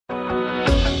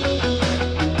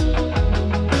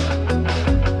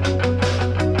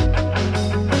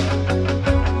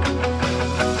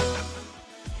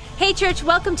Church,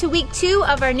 welcome to week 2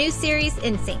 of our new series,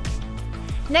 In Sync.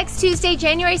 Next Tuesday,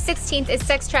 January 16th, is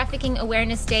Sex Trafficking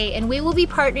Awareness Day, and we will be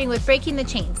partnering with Breaking the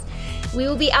Chains. We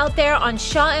will be out there on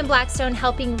Shaw and Blackstone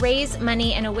helping raise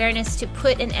money and awareness to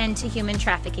put an end to human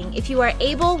trafficking. If you are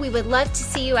able, we would love to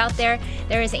see you out there.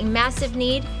 There is a massive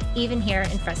need, even here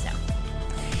in Fresno.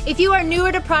 If you are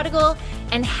newer to Prodigal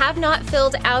and have not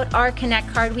filled out our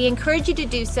Connect card, we encourage you to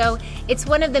do so. It's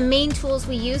one of the main tools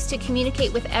we use to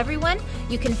communicate with everyone.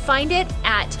 You can find it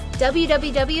at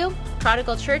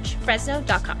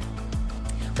www.prodigalchurchfresno.com.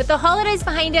 With the holidays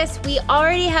behind us, we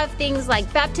already have things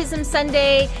like Baptism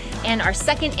Sunday and our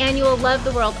second annual Love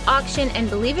the World auction, and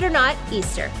believe it or not,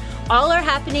 Easter. All are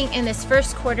happening in this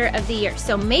first quarter of the year.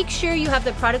 So make sure you have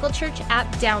the Prodigal Church app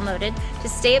downloaded to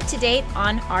stay up to date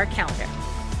on our calendar.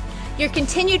 Your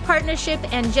continued partnership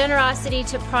and generosity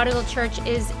to Prodigal Church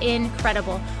is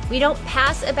incredible. We don't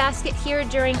pass a basket here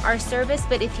during our service,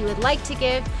 but if you would like to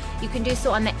give, you can do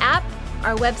so on the app,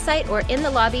 our website, or in the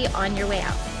lobby on your way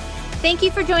out. Thank you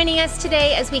for joining us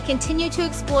today as we continue to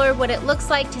explore what it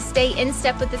looks like to stay in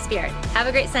step with the Spirit. Have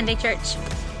a great Sunday, church.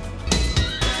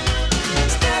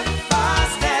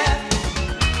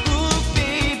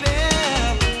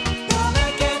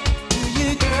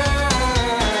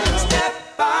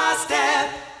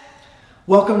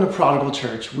 Welcome to Prodigal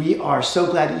Church. We are so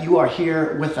glad that you are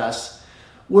here with us,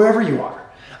 wherever you are.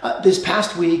 This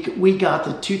past week, we got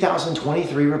the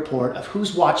 2023 report of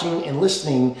who's watching and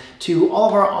listening to all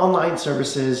of our online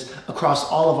services across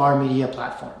all of our media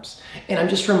platforms. And I'm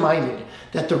just reminded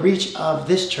that the reach of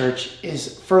this church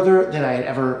is further than I had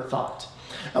ever thought.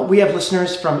 We have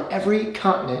listeners from every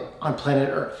continent on planet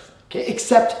Earth, okay,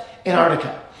 except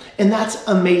Antarctica. And that's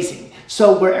amazing.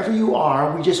 So wherever you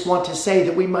are, we just want to say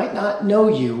that we might not know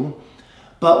you,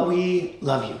 but we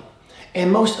love you.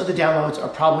 And most of the downloads are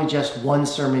probably just one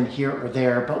sermon here or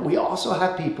there, but we also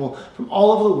have people from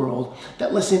all over the world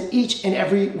that listen each and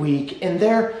every week, and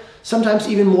they're sometimes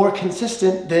even more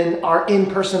consistent than our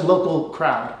in-person local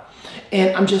crowd.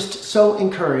 And I'm just so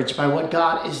encouraged by what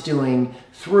God is doing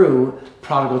through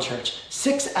Prodigal Church.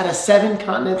 6 out of 7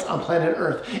 continents on planet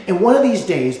Earth. And one of these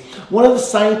days, one of the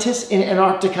scientists in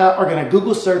Antarctica are going to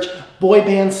Google search boy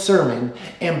band sermon,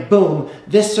 and boom,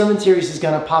 this sermon series is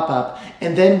going to pop up,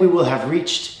 and then we will have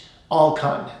reached all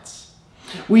continents.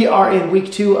 We are in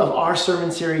week 2 of our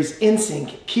sermon series, In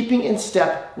Sync, keeping in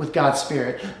step with God's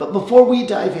Spirit. But before we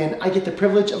dive in, I get the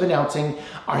privilege of announcing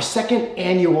our second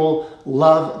annual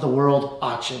Love the World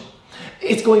auction.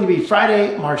 It's going to be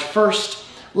Friday, March 1st.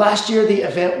 Last year, the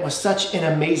event was such an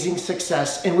amazing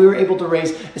success, and we were able to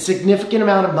raise a significant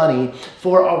amount of money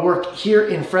for our work here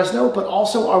in Fresno, but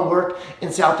also our work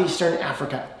in Southeastern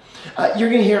Africa. You're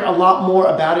going to hear a lot more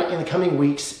about it in the coming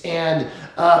weeks, and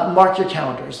mark your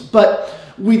calendars. But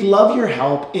we'd love your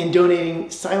help in donating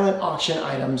silent auction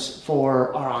items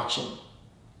for our auction.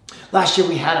 Last year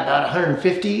we had about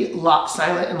 150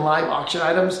 silent and live auction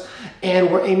items, and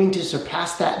we're aiming to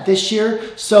surpass that this year.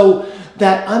 So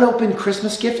that unopened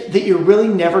Christmas gift that you're really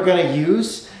never going to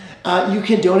use, you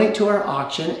can donate to our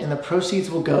auction, and the proceeds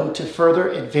will go to further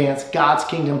advance God's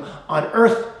kingdom on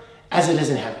earth as it is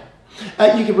in heaven.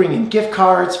 You can bring in gift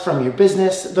cards from your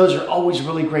business. Those are always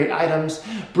really great items.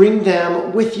 Bring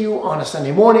them with you on a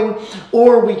Sunday morning,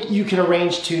 or you can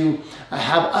arrange to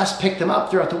have us pick them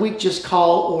up throughout the week. Just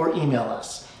call or email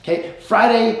us. Okay,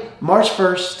 Friday, March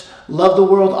 1st, Love the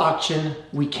World auction.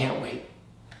 We can't wait.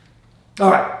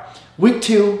 All right, week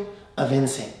 2 of In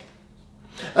Sync.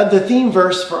 The theme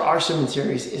verse for our sermon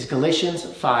series is Galatians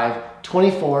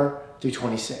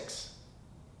 5:24-26.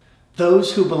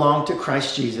 Those who belong to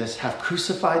Christ Jesus have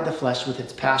crucified the flesh with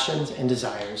its passions and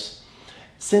desires.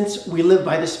 Since we live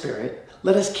by the Spirit,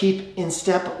 let us keep in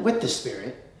step with the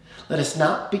Spirit. Let us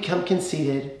not become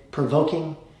conceited,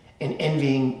 provoking, and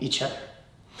envying each other.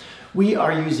 We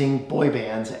are using boy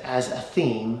bands as a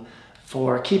theme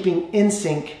for keeping in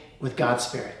sync with God's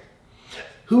Spirit.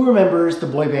 Who remembers the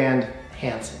boy band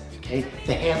Hanson? Okay,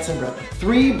 the Hanson brothers,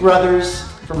 3 brothers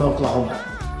from Oklahoma.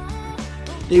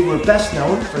 They were best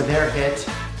known for their hit,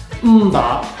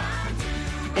 MMMBop,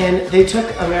 and they took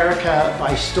America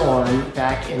by storm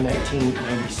back in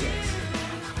 1996.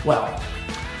 Well,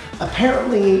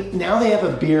 apparently now they have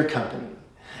a beer company,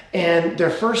 and their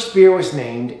first beer was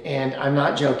named, and I'm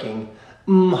not joking,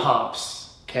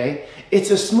 Hops, okay?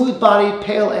 It's a smooth-bodied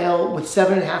pale ale with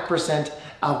 7.5%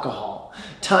 alcohol.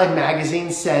 Time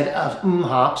magazine said of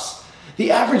Hops, the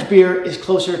average beer is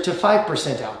closer to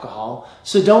 5% alcohol,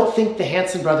 so don't think the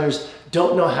Hanson brothers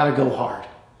don't know how to go hard.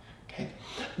 Okay?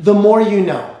 The more you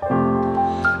know.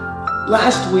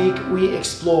 Last week, we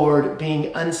explored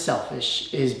being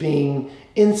unselfish is being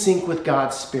in sync with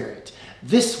God's Spirit.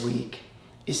 This week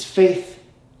is faith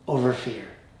over fear.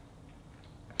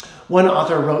 One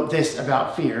author wrote this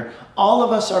about fear: all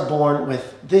of us are born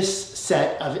with this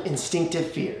set of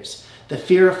instinctive fears: the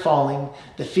fear of falling,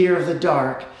 the fear of the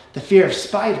dark, the fear of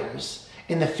spiders,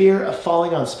 and the fear of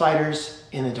falling on spiders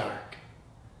in the dark.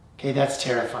 Okay, that's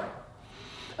terrifying.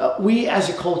 We as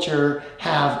a culture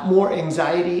have more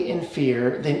anxiety and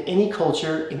fear than any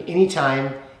culture in any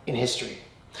time in history.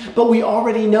 But we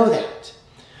already know that.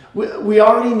 We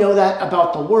already know that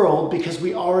about the world because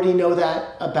we already know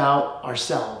that about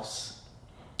ourselves.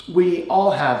 We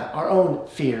all have our own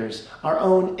fears, our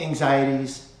own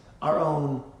anxieties, our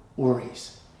own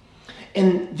worries.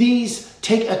 And these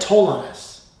take a toll on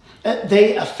us.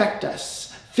 They affect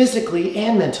us physically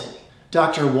and mentally.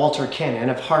 Dr. Walter Cannon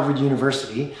of Harvard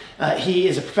University, he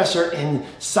is a professor in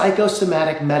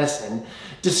psychosomatic medicine,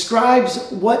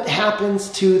 describes what happens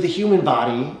to the human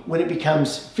body when it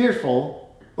becomes fearful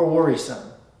or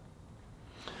worrisome.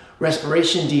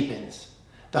 Respiration deepens.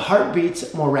 The heart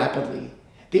beats more rapidly.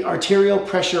 The arterial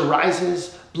pressure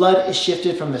rises. Blood is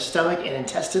shifted from the stomach and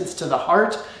intestines to the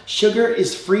heart. Sugar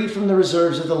is freed from the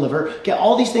reserves of the liver. Okay,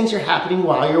 all these things are happening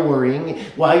while you're worrying,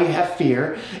 while you have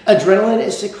fear. Adrenaline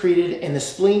is secreted and the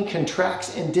spleen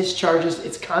contracts and discharges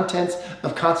its contents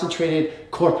of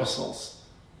concentrated corpuscles.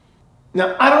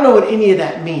 Now, I don't know what any of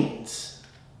that means,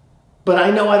 but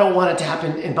I know I don't want it to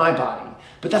happen in my body.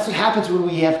 But that's what happens when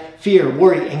we have fear,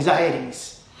 worry,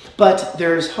 anxieties. But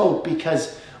there's hope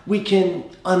because we can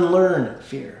unlearn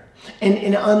fear. And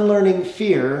in unlearning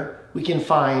fear, we can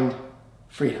find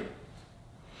freedom.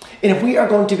 And if we are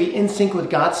going to be in sync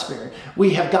with God's Spirit,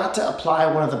 we have got to apply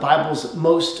one of the Bible's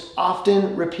most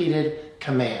often repeated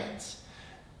commands.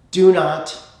 Do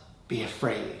not be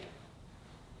afraid.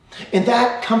 And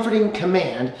that comforting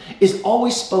command is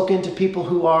always spoken to people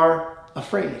who are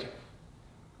afraid.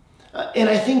 And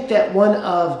I think that one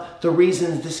of the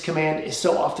reasons this command is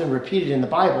so often repeated in the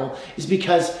Bible is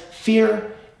because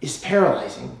fear is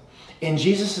paralyzing. And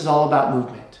Jesus is all about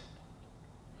movement.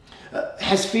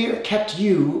 Has fear kept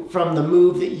you from the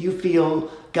move that you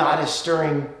feel God is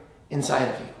stirring inside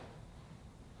of you?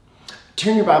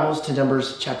 Turn your Bibles to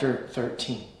Numbers chapter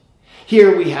 13.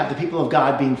 Here we have the people of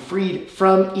God being freed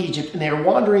from Egypt, and they are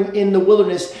wandering in the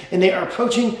wilderness, and they are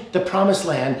approaching the promised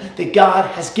land that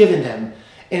God has given them.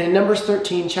 And in Numbers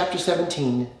 13, chapter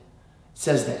 17, it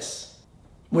says this: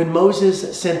 when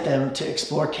Moses sent them to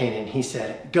explore Canaan, he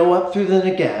said, "Go up through the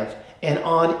Negev and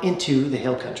on into the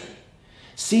hill country.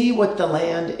 See what the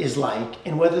land is like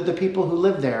and whether the people who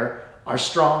live there are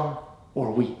strong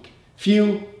or weak,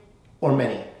 few or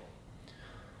many.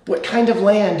 What kind of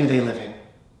land do they live in?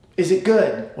 Is it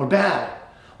good or bad?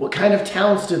 What kind of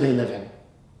towns do they live in?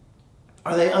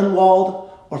 Are they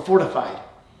unwalled or fortified?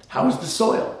 How is the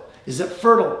soil? Is it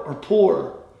fertile or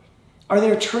poor? Are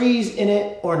there trees in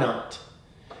it or not?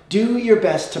 Do your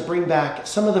best to bring back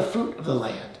some of the fruit of the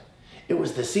land." It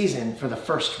was the season for the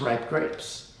first ripe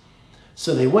grapes.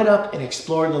 So they went up and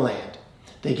explored the land.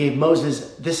 They gave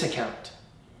Moses this account: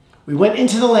 "We went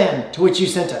into the land to which you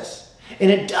sent us, and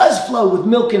it does flow with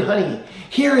milk and honey.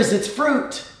 Here is its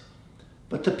fruit.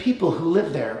 But the people who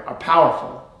live there are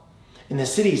powerful, and the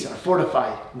cities are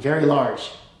fortified and very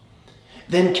large."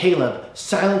 Then Caleb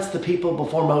silenced the people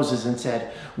before Moses and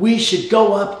said, "We should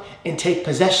go up and take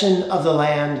possession of the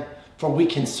land, for we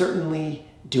can certainly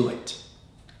do it."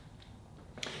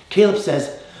 Caleb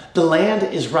says, "The land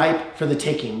is ripe for the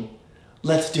taking.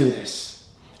 Let's do this.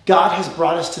 God has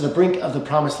brought us to the brink of the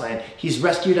promised land. He's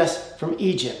rescued us from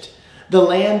Egypt. The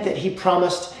land that he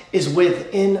promised is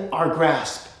within our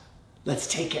grasp. Let's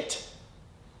take it."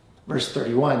 Verse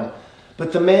 31,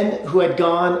 but the men who had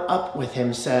gone up with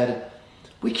him said,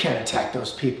 "We can't attack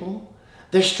those people.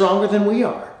 They're stronger than we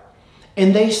are."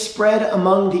 And they spread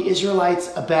among the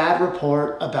Israelites a bad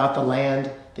report about the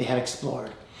land they had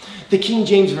explored. The King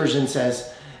James Version says,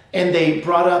 "and they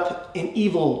brought up an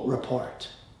evil report."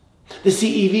 The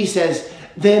CEV says,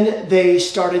 "then they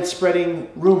started spreading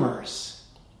rumors."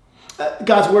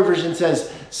 God's Word Version says,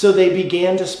 "so they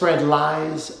began to spread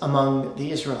lies among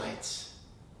the Israelites."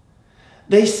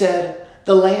 They said,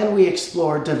 "the land we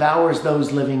explored devours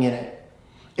those living in it.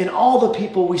 And all the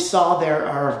people we saw there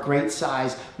are of great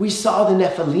size. We saw the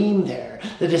Nephilim there.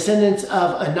 The descendants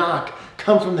of Anak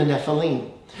come from the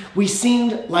Nephilim. We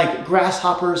seemed like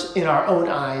grasshoppers in our own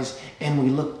eyes, and we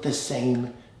looked the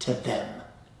same to them."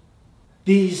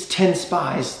 These 10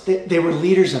 spies, they were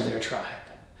leaders of their tribe,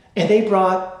 and they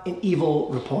brought an evil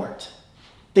report.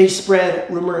 They spread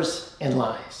rumors and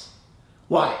lies.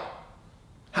 Why?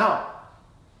 How?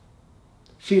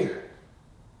 Fear.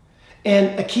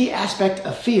 And a key aspect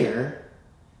of fear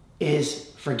is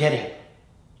forgetting.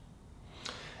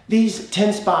 These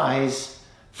 10 spies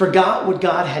forgot what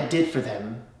God had did for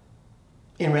them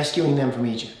in rescuing them from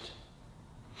Egypt.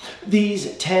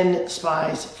 These 10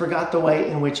 spies forgot the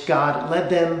way in which God led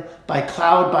them by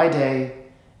cloud by day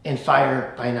and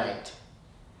fire by night.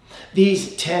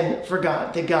 These 10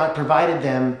 forgot that God provided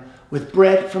them with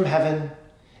bread from heaven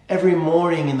every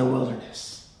morning in the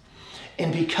wilderness.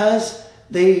 And because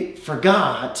they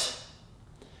forgot,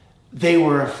 they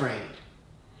were afraid.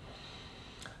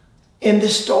 In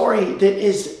this story that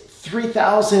is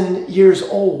 3,000 years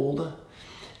old,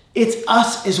 it's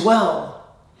us as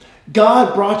well.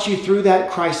 God brought you through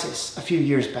that crisis a few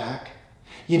years back.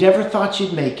 You never thought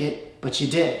you'd make it, but you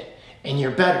did. And you're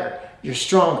better, you're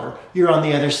stronger, you're on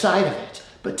the other side of it.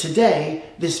 But today,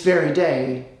 this very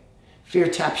day, fear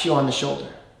taps you on the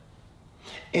shoulder.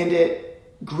 And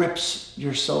it grips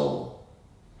your soul.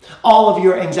 All of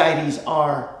your anxieties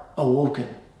are awoken.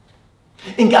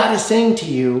 And God is saying to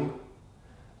you,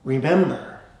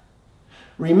 remember.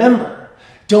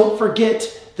 Don't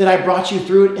forget that I brought you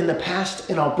through it in the past,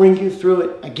 and I'll bring you through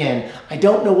it again. I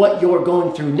don't know what you're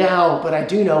going through now, but I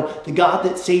do know the God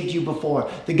that saved you before,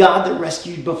 the God that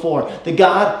rescued you before, the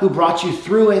God who brought you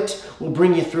through it will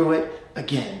bring you through it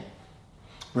again.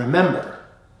 Remember.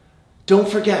 Don't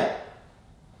forget.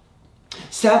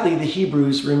 Sadly, the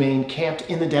Hebrews remained camped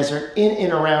in the desert in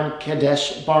and around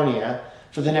Kadesh Barnea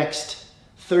for the next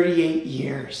 38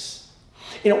 years.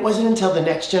 And it wasn't until the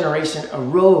next generation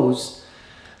arose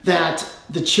that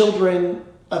the children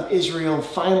of Israel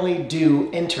finally do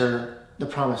enter the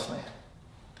promised land.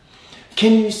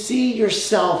 Can you see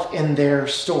yourself in their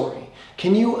story?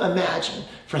 Can you imagine?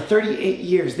 For 38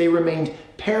 years, they remained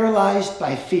paralyzed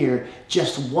by fear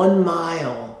just 1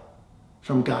 mile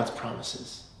from God's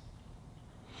promises.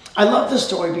 I love this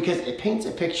story because it paints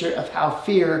a picture of how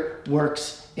fear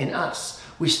works in us.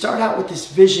 We start out with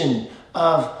this vision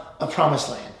of a promised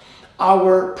land,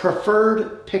 our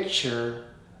preferred picture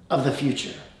of the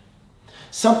future,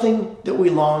 something that we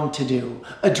long to do,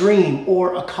 a dream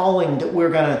or a calling that we're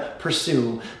going to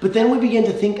pursue. But then we begin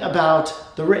to think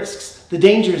about the risks, the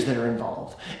dangers that are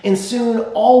involved. And soon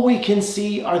all we can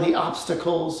see are the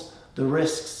obstacles, the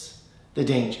risks, the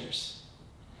dangers.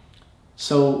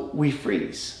 So we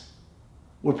freeze.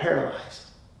 We're paralyzed.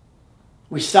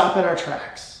 We stop in our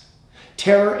tracks.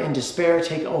 Terror and despair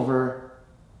take over,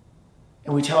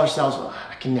 and we tell ourselves, well,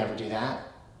 I can never do that.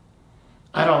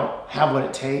 I don't have what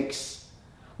it takes.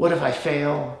 What if I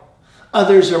fail?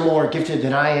 Others are more gifted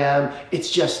than I am.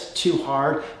 It's just too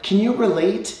hard. Can you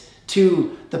relate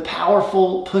to the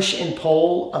powerful push and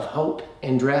pull of hope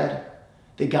and dread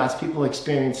that God's people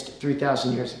experienced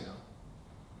 3,000 years ago?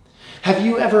 Have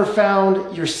you ever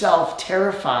found yourself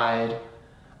terrified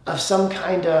of some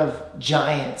kind of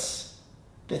giants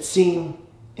that seem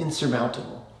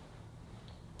insurmountable?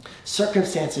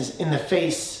 Circumstances in the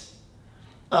face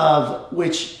of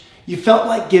which you felt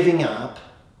like giving up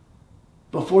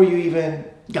before you even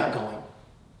got going.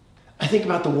 I think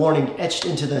about the warning etched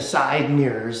into the side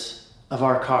mirrors of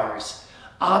our cars.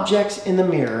 Objects in the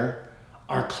mirror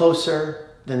are closer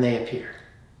than they appear.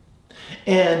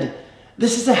 And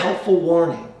this is a helpful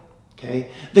warning.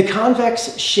 Okay? The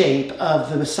convex shape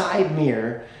of the side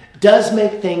mirror does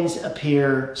make things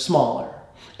appear smaller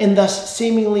and thus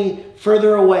seemingly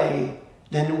further away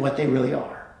than what they really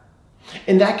are.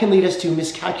 And that can lead us to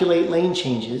miscalculate lane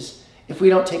changes if we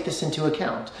don't take this into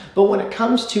account. But when it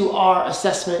comes to our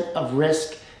assessment of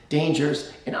risk,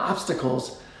 dangers, and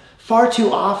obstacles, far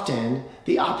too often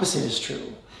the opposite is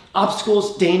true.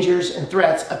 Obstacles, dangers, and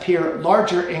threats appear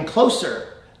larger and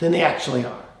closer than they actually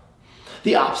are.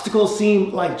 The obstacles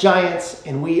seem like giants,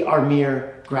 and we are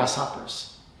mere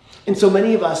grasshoppers. And so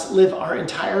many of us live our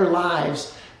entire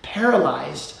lives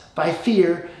paralyzed by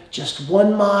fear just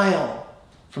 1 mile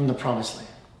from the promised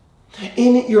land.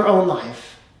 In your own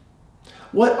life,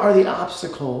 what are the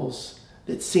obstacles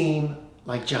that seem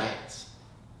like giants?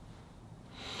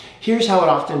 Here's how it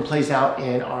often plays out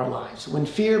in our lives. When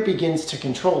fear begins to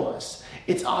control us,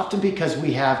 it's often because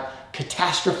we have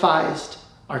catastrophized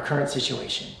our current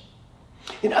situation.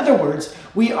 In other words,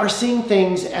 we are seeing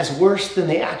things as worse than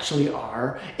they actually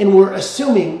are, and we're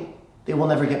assuming they will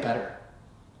never get better.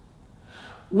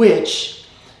 Which,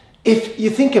 if you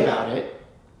think about it,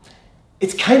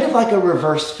 it's kind of like a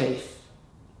reverse faith.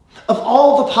 Of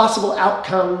all the possible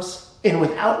outcomes, and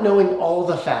without knowing all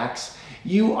the facts,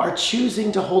 you are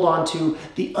choosing to hold on to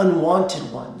the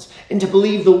unwanted ones and to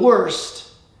believe the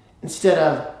worst instead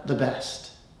of the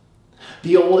best.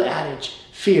 The old adage,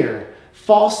 fear,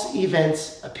 false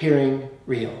events appearing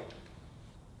real.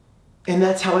 And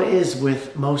that's how it is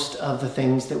with most of the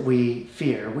things that we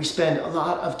fear. We spend a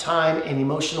lot of time and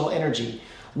emotional energy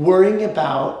worrying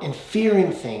about and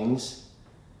fearing things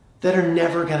that are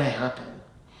never going to happen.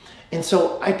 And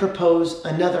so I propose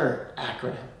another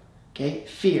acronym, okay?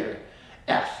 Fear.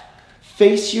 F,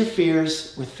 face your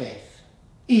fears with faith.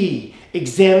 E,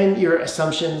 examine your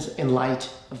assumptions in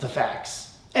light of the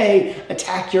facts. A,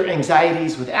 attack your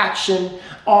anxieties with action.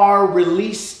 R,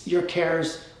 release your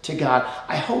cares to God.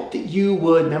 I hope that you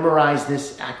would memorize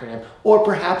this acronym or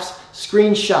perhaps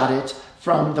screenshot it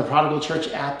from the Prodigal Church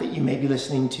app that you may be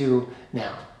listening to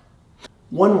now.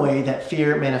 One way that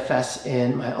fear manifests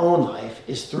in my own life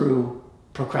is through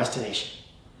procrastination.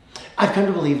 I've come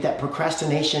to believe that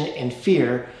procrastination and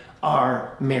fear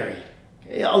are married.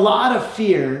 A lot of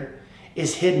fear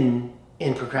is hidden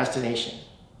in procrastination.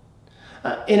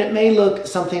 And it may look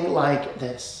something like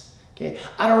this. Okay?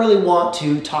 I don't really want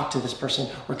to talk to this person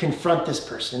or confront this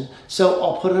person, so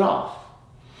I'll put it off.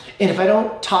 And if I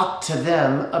don't talk to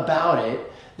them about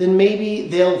it, then maybe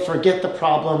they'll forget the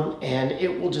problem and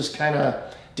it will just kind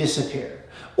of disappear.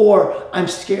 Or I'm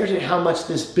scared at how much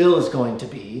this bill is going to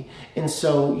be, and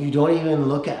so you don't even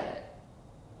look at it.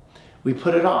 We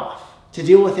put it off to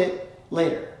deal with it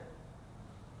later.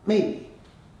 Maybe.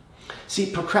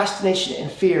 See, procrastination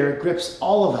and fear grips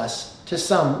all of us to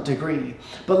some degree,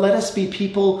 but let us be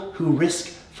people who risk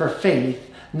for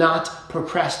faith, not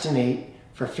procrastinate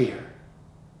for fear.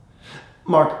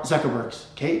 Mark Zuckerberg,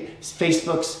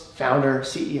 Facebook's founder,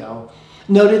 CEO,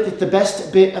 noted that the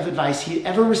best bit of advice he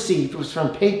ever received was from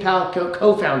PayPal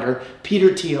co-founder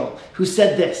Peter Thiel, who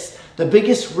said this: the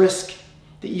biggest risk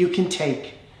that you can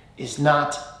take is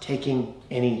not taking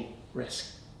any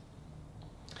risk.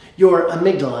 Your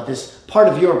amygdala, this part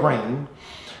of your brain,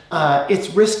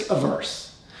 it's risk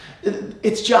averse.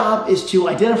 Its job is to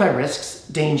identify risks,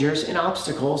 dangers, and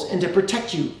obstacles and to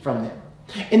protect you from them.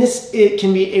 And it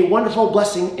can be a wonderful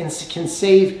blessing and can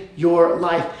save your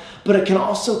life, but it can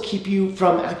also keep you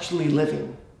from actually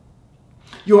living.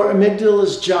 Your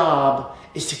amygdala's job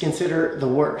is to consider the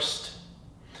worst,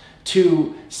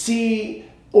 to see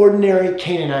ordinary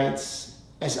Canaanites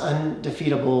as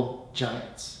undefeatable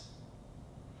giants.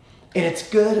 And it's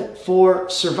good for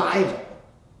survival,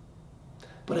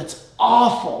 but it's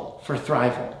awful for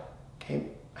thrival. Okay,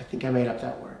 I think I made up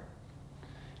that word.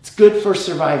 It's good for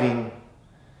surviving.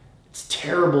 It's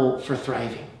terrible for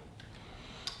thriving.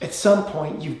 At some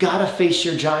point, you've got to face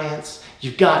your giants.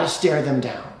 You've got to stare them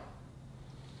down.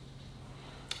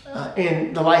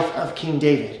 In the life of King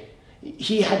David,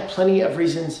 he had plenty of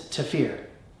reasons to fear.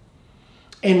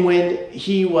 And when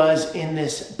he was in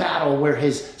this battle where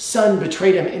his son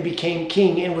betrayed him and became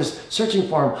king and was searching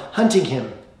for him, hunting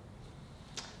him,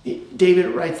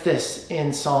 David writes this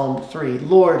in Psalm 3,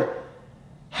 Lord,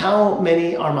 how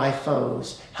many are my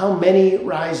foes? How many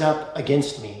rise up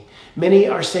against me? Many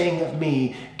are saying of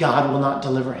me, God will not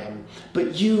deliver him.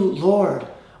 But you, Lord,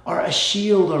 are a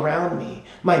shield around me,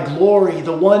 my glory,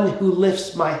 the one who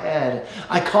lifts my head.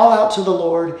 I call out to the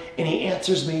Lord, and he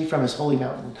answers me from his holy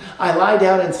mountain. I lie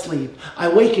down and sleep. I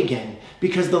wake again,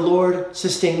 because the Lord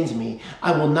sustains me.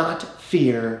 I will not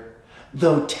fear,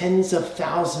 though tens of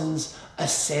thousands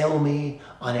assail me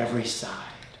on every side.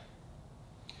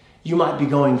 You might be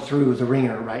going through the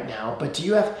ringer right now, but do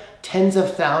you have tens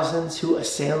of thousands who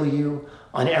assail you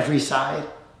on every side?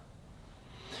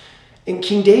 And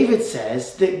King David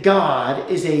says that God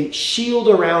is a shield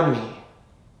around me.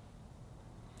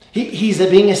 He's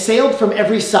being assailed from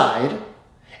every side,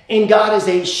 and God is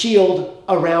a shield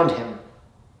around him,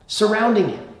 surrounding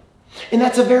him. And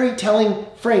that's a very telling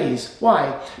phrase.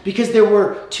 Why? Because there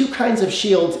were two kinds of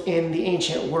shields in the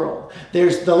ancient world.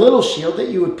 There's the little shield that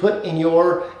you would put in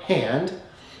your hand,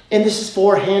 and this is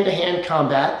for hand-to-hand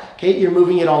combat. Okay, you're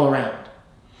moving it all around.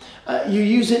 You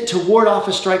use it to ward off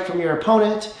a strike from your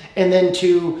opponent and then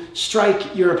to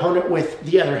strike your opponent with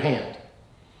the other hand.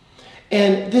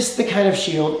 And this, the kind of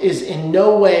shield, is in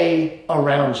no way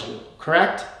around you,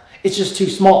 correct? It's just too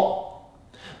small.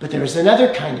 But there's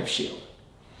another kind of shield.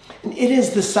 And it is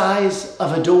the size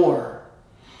of a door,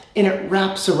 and it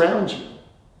wraps around you.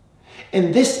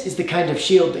 And this is the kind of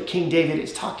shield that King David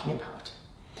is talking about.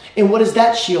 And what is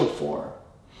that shield for?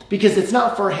 Because it's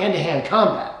not for hand-to-hand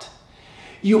combat.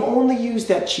 You only use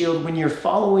that shield when you're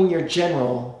following your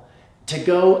general to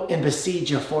go and besiege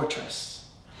your fortress.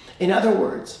 In other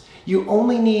words, you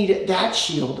only need that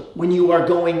shield when you are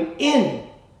going in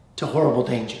to horrible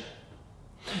danger.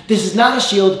 This is not a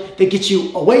shield that gets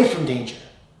you away from danger.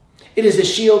 It is a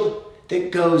shield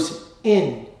that goes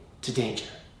into danger.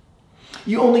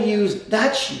 You only use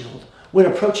that shield when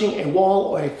approaching a wall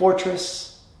or a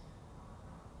fortress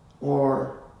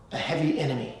or a heavy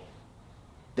enemy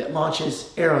that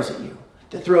launches arrows at you.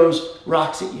 that throws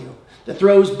rocks at you, that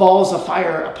throws balls of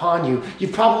fire upon you.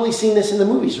 You've probably seen this in the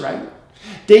movies, right?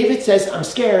 David says, I'm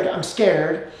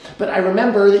scared, but I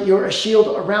remember that you're a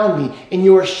shield around me, and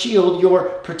your shield, your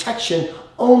protection,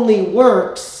 only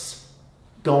works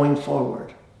going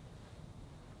forward.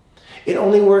 It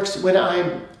only works when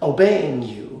I'm obeying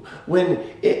you,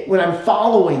 when I'm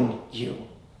following you.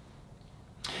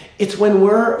 It's when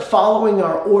we're following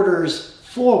our orders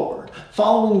forward,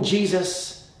 following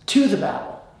Jesus to the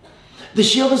battle. The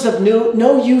shield is of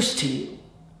no use to you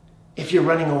if you're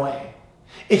running away.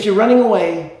 If you're running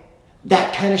away,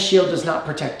 that kind of shield does not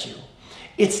protect you.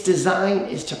 Its design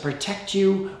is to protect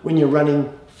you when you're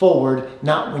running forward,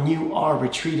 not when you are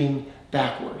retreating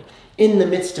backward. In the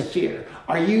midst of fear,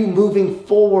 are you moving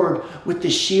forward with the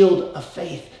shield of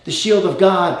faith, the shield of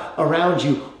God around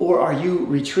you, or are you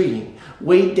retreating,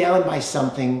 weighed down by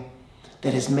something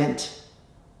that is meant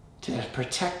to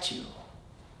protect you?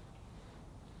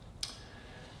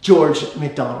 George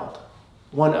MacDonald,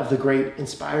 one of the great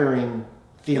inspiring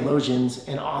theologians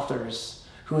and authors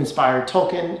who inspired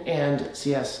Tolkien and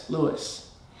C.S.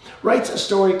 Lewis, writes a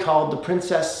story called The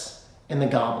Princess and the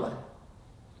Goblin.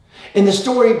 And the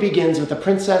story begins with a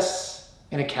princess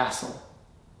in a castle.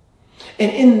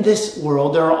 And in this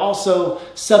world, there are also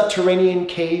subterranean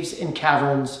caves and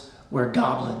caverns where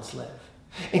goblins live.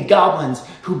 And goblins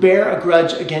who bear a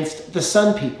grudge against the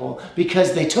Sun People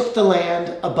because they took the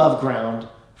land above ground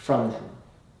from them.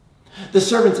 The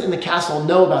servants in the castle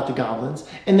know about the goblins,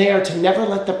 and they are to never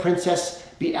let the princess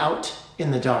be out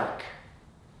in the dark.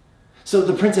 So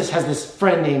the princess has this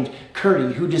friend named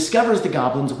Curdie who discovers the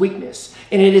goblins' weakness,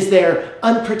 and it is their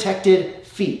unprotected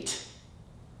feet.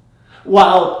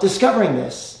 While discovering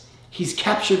this, he's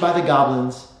captured by the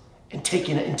goblins and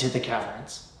taken into the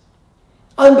caverns.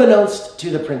 Unbeknownst to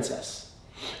the princess,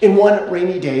 in one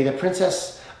rainy day, the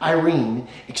princess Irene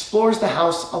explores the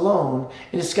house alone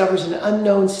and discovers an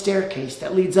unknown staircase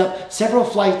that leads up several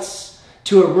flights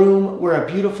to a room where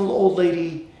a beautiful old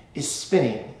lady is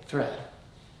spinning thread.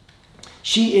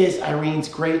 She is Irene's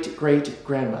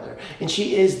great-great-grandmother, and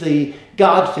she is the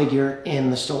God figure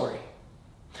in the story.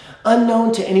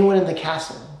 Unknown to anyone in the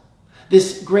castle,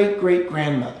 this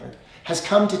great-great-grandmother has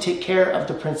come to take care of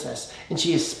the princess, and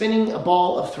she is spinning a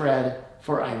ball of thread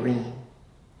for Irene.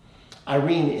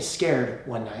 Irene is scared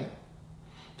one night.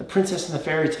 The princess in the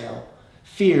fairy tale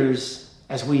fears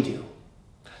as we do.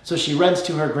 So she runs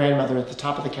to her grandmother at the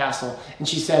top of the castle, and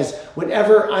she says,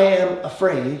 "Whenever I am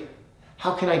afraid,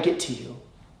 how can I get to you?"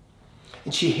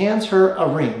 And she hands her a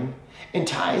ring and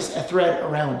ties a thread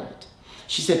around it.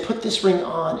 She said, "Put this ring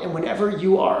on, and whenever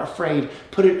you are afraid,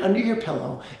 put it under your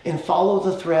pillow and follow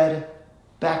the thread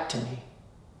back to me."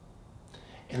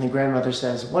 And the grandmother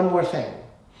says, "One more thing.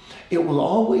 It will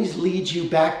always lead you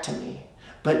back to me,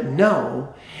 but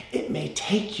know it may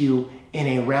take you in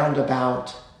a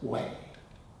roundabout way."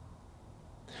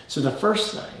 So the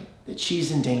first night that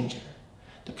she's in danger,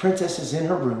 the princess is in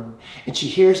her room and she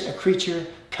hears a creature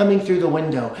coming through the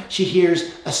window. She hears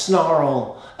a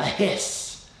snarl, a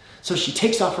hiss. So she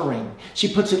takes off her ring,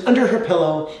 she puts it under her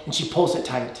pillow and she pulls it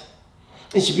tight.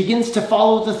 And she begins to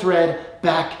follow the thread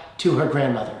back to her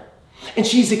grandmother. And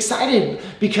she's excited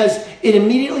because it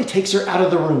immediately takes her out of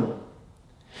the room.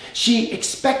 She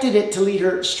expected it to lead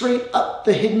her straight up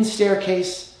the hidden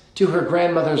staircase to her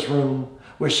grandmother's room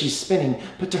where she's spinning.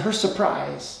 But to her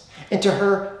surprise and to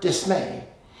her dismay,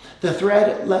 the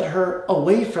thread led her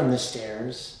away from the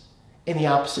stairs in the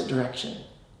opposite direction.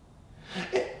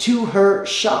 To her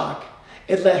shock,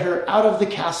 it led her out of the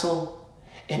castle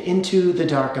and into the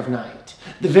dark of night,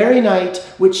 the very night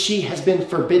which she has been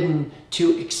forbidden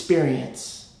to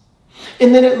experience.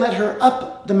 And then it led her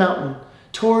up the mountain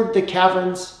toward the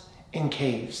caverns and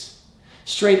caves,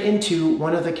 straight into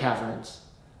one of the caverns,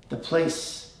 the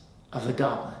place of the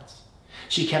goblins.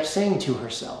 She kept saying to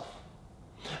herself,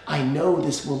 "I know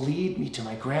this will lead me to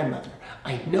my grandmother.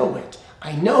 I know it.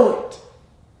 I know it."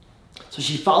 So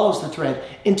she follows the thread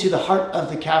into the heart of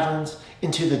the caverns,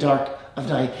 into the dark of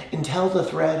night, until the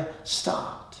thread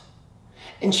stopped.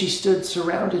 And she stood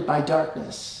surrounded by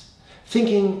darkness,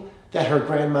 thinking that her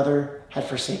grandmother had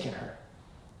forsaken her.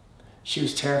 She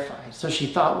was terrified. So she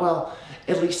thought, well,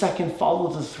 at least I can follow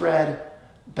the thread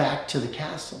back to the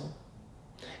castle.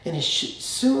 And as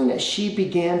soon as she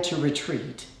began to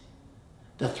retreat,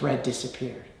 the thread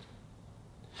disappeared.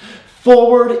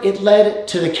 Forward it led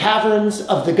to the caverns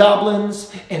of the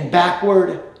goblins, and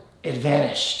backward it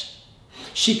vanished.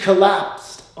 She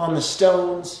collapsed on the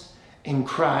stones and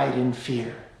cried in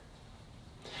fear.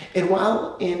 And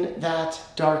while in that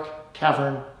dark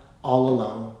cavern all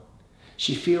alone,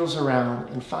 she feels around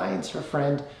and finds her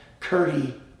friend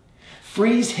Curdie,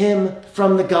 frees him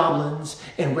from the goblins,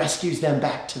 and rescues them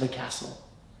back to the castle.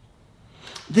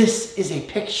 This is a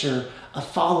picture of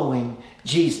following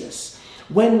Jesus.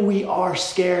 When we are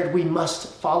scared, we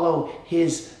must follow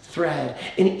his thread.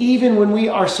 And even when we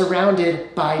are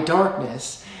surrounded by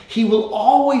darkness, he will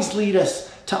always lead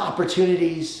us to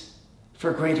opportunities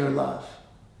for greater love,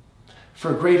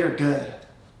 for greater good.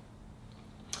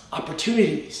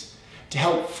 Opportunities to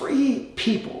help free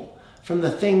people from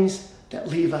the things that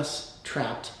leave us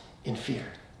trapped in fear.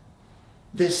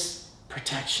 This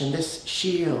protection, this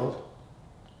shield,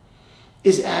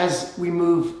 is as we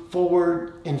move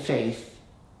forward in faith,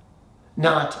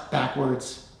 not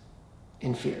backwards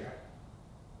in fear.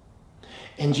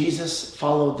 And Jesus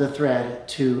followed the thread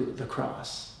to the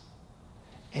cross,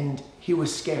 and he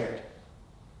was scared.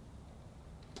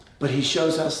 But he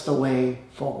shows us the way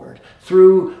forward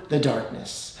through the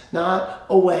darkness, not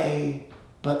away,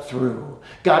 but through.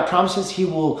 God promises he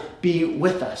will be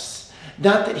with us,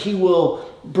 not that he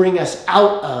will bring us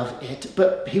out of it,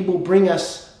 but he will bring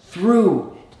us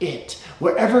through it.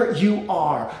 Wherever you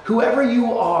are, whoever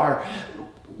you are,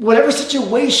 whatever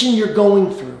situation you're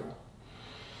going through,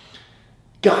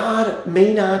 God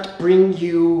may not bring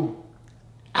you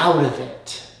out of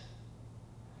it,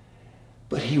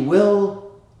 but he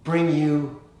will bring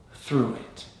you through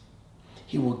it.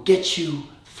 He will get you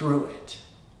through it.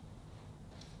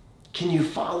 Can you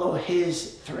follow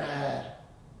his thread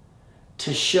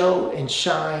to show and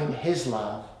shine his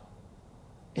love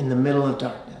in the middle of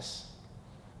darkness?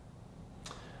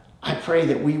 I pray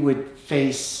that we would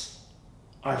face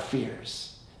our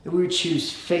fears, that we would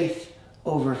choose faith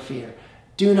over fear.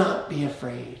 Do not be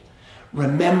afraid.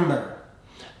 Remember,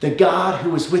 the God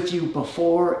who was with you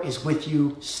before is with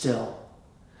you still.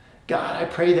 God, I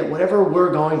pray that whatever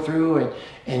we're going through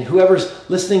and whoever's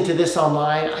listening to this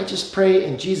online, I just pray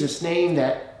in Jesus' name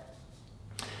that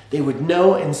they would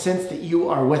know and sense that you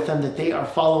are with them, that they are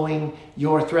following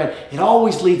your thread. It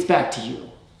always leads back to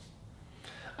you.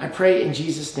 I pray in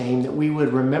Jesus' name that we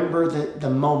would remember the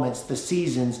moments, the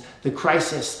seasons, the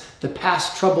crisis, the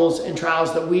past troubles and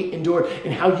trials that we endured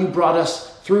and how you brought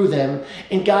us through them.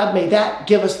 And God, may that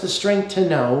give us the strength to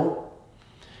know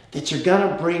that you're going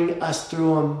to bring us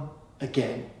through them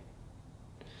again.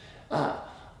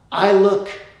 I look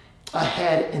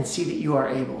ahead and see that you are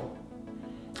able.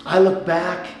 I look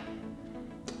back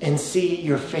and see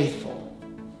you're faithful.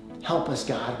 Help us,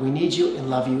 God. We need you and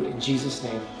love you. In Jesus'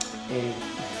 name, amen.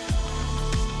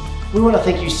 We want to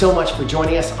thank you so much for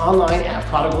joining us online at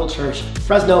Prodigal Church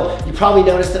Fresno. You probably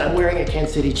noticed that I'm wearing a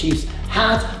Kansas City Chiefs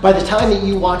hat. By the time that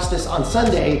you watch this on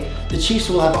Sunday, the Chiefs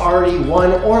will have already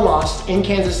won or lost in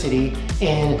Kansas City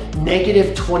in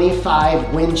negative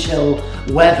 25 wind chill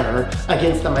weather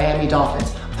against the Miami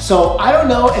Dolphins. So I don't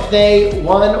know if they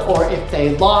won or if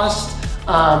they lost.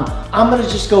 I'm going to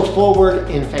just go forward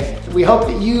in faith. We hope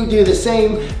that you do the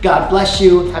same. God bless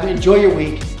you. Enjoy your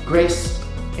week. Grace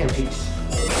and peace.